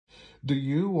Do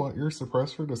you want your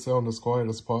suppressor to sound as quiet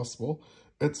as possible?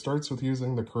 It starts with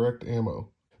using the correct ammo.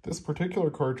 This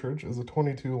particular cartridge is a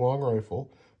 22 long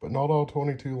rifle, but not all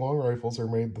 22 long rifles are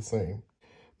made the same.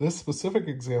 This specific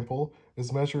example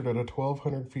is measured at a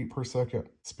 1200 feet per second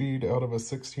speed out of a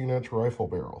 16-inch rifle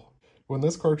barrel. When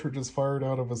this cartridge is fired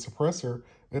out of a suppressor,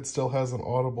 it still has an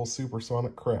audible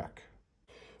supersonic crack.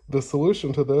 The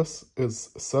solution to this is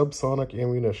subsonic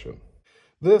ammunition.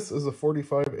 This is a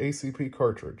 45 ACP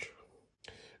cartridge.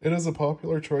 It is a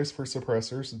popular choice for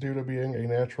suppressors due to being a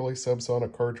naturally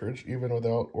subsonic cartridge even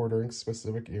without ordering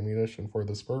specific ammunition for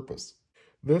this purpose.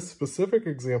 This specific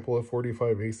example of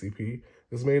 45 ACP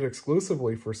is made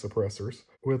exclusively for suppressors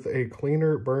with a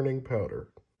cleaner burning powder.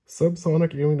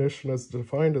 Subsonic ammunition is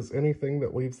defined as anything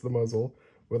that leaves the muzzle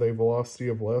with a velocity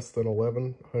of less than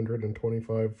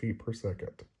 1125 feet per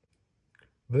second.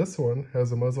 This one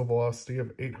has a muzzle velocity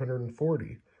of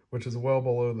 840, which is well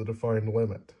below the defined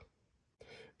limit.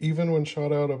 Even when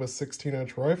shot out of a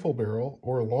 16-inch rifle barrel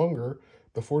or longer,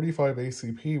 the 45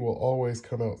 ACP will always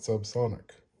come out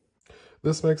subsonic.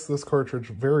 This makes this cartridge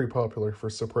very popular for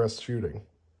suppressed shooting.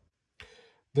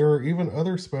 There are even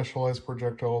other specialized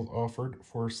projectiles offered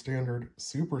for standard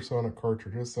supersonic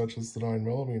cartridges, such as the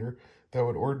 9mm, that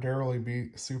would ordinarily be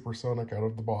supersonic out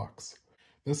of the box.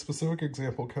 This specific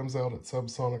example comes out at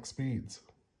subsonic speeds.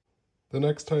 The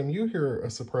next time you hear a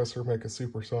suppressor make a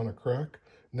supersonic crack,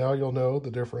 now you'll know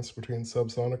the difference between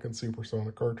subsonic and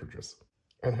supersonic cartridges,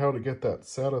 and how to get that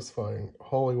satisfying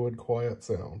Hollywood quiet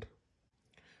sound.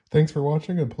 Thanks for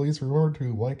watching, and please remember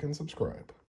to like and subscribe.